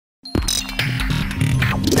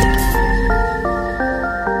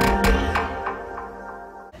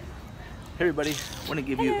Hey everybody, I want to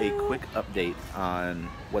give you a quick update on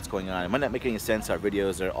what's going on. It might not make any sense, our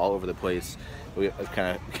videos are all over the place, we've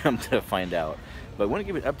kind of come to find out. But I want to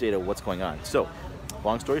give you an update of what's going on. So,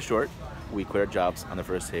 long story short, we quit our jobs on the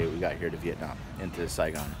first day we got here to Vietnam, into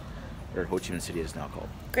Saigon, or Ho Chi Minh City is now called.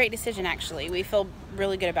 Great decision, actually. We feel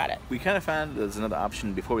really good about it. We kind of found there's another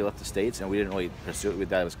option before we left the States, and we didn't really pursue it. We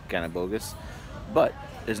thought it was kind of bogus. But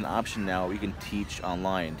there's an option now where you can teach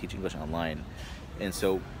online, teach English online. And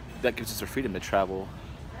so that gives us the freedom to travel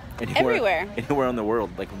anywhere in the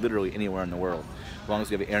world, like literally anywhere in the world, as long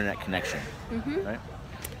as we have an internet connection, right?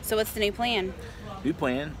 So what's the new plan? New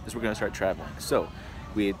plan is we're going to start traveling. So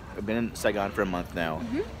we've been in Saigon for a month now,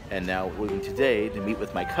 and now we're leaving today to meet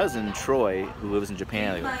with my cousin Troy, who lives in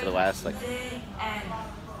Japan for the last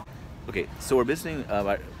Okay, so we're visiting,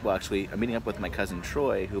 well actually, I'm meeting up with my cousin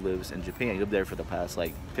Troy, who lives in Japan. He lived there for the past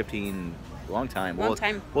 15, long time.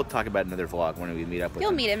 We'll talk about another vlog when we meet up with him.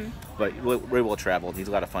 You'll meet him. But we're able to travel. He's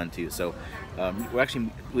a lot of fun too. So we're actually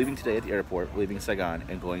leaving today at the airport, leaving Saigon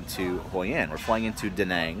and going to Hoi An. We're flying into Da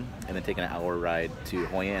Nang and then taking an hour ride to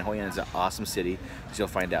Hoi An. Hoi An is an awesome city, as you'll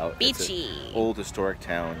find out. Beachy. It's an old historic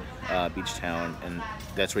town, beach town, and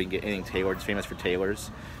that's where you can get anything tailored. It's famous for tailors.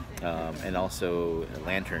 And also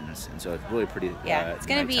lanterns, and so it's really pretty. Yeah, it's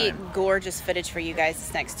gonna be gorgeous footage for you guys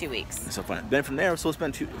this next 2 weeks. It's so fun. Then from there, so we'll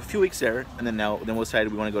spend a few weeks there, and then we'll decide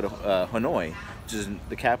we want to go to Hanoi, which is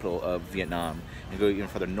the capital of Vietnam, and go even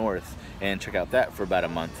further north and check out that for about a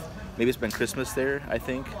month. Maybe spend Christmas there, I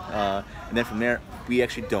think, and then from there, we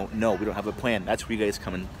actually don't know. We don't have a plan. That's where you guys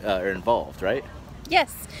come in, are involved, right?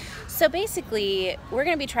 Yes. So basically, we're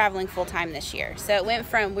going to be traveling full-time this year. So it went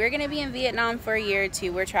from we're going to be in Vietnam for a year to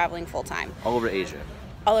we're traveling full-time. All over Asia.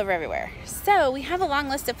 All over everywhere. So we have a long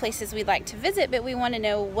list of places we'd like to visit, but we want to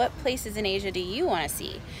know, what places in Asia do you want to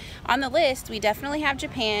see? On the list, we definitely have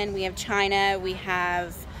Japan, we have China, we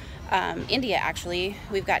have India actually,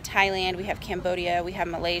 we've got Thailand, we have Cambodia, we have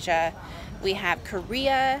Malaysia, we have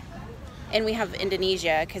Korea, and we have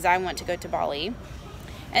Indonesia, because I want to go to Bali.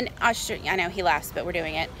 And Australia, I know he laughs, but we're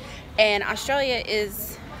doing it. And Australia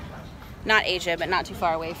is not Asia, but not too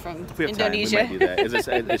far away from Indonesia. Time, we might do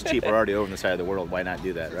that. It's cheap. We're already over on the side of the world. Why not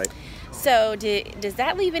do that, right? So does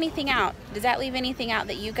that leave anything out? Does that leave anything out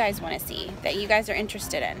that you guys want to see, that you guys are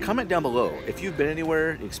interested in? Comment down below. If you've been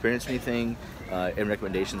anywhere, experienced anything, and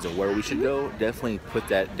recommendations of where we should go, definitely put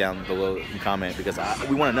that down below and comment, because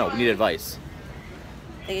we want to know. We need advice.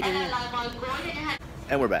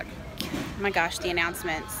 And we're back. Oh my gosh, the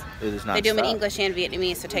announcements. It is not. They do them in English and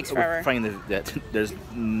Vietnamese, so it takes forever. We're finding that there's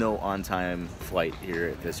no on-time flight here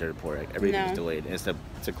at this airport. Everything's delayed. It's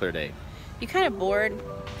a clear day. You kind of bored?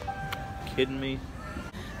 Kidding me?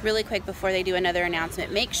 Really quick before they do another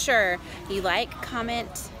announcement, make sure you like,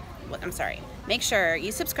 comment. I'm sorry. Make sure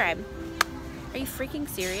you subscribe. Are you freaking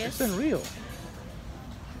serious? It's unreal.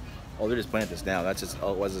 Oh, they're just playing this now. That's just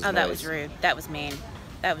all it was. Oh, that was rude. That was mean.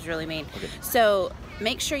 That was really mean. Okay. So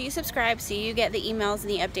make sure you subscribe so you get the emails and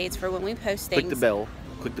the updates for when we post things. Click the bell.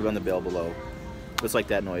 Click on the bell below. Just like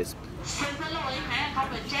that noise.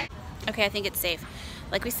 Okay, I think it's safe.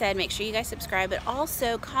 Like we said, make sure you guys subscribe, but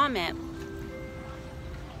also comment.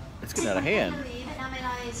 It's getting out of hand.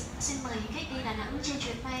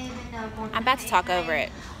 I'm about to talk over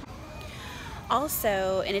it.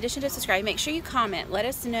 Also, in addition to subscribe, make sure you comment. Let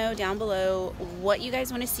us know down below what you guys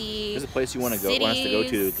want to see. There's a place you want us to go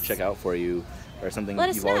to check out for you, or something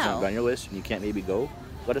you've always had on your list and you can't maybe go.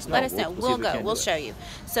 Let us know. Let us know. We'll go. We'll show you.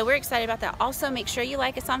 So we're excited about that. Also, make sure you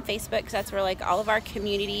like us on Facebook, because that's where all of our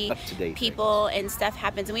community people and stuff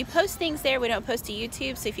happens. And we post things there. We don't post to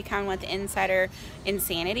YouTube. So if you kind of want the insider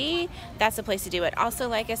insanity, that's the place to do it. Also,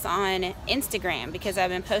 like us on Instagram, because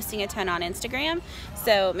I've been posting a ton on Instagram.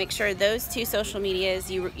 So make sure those two social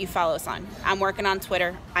medias you follow us on. I'm working on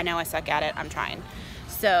Twitter. I know I suck at it. I'm trying.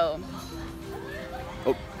 So.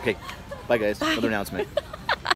 Oh, okay. Bye, guys. Another announcement.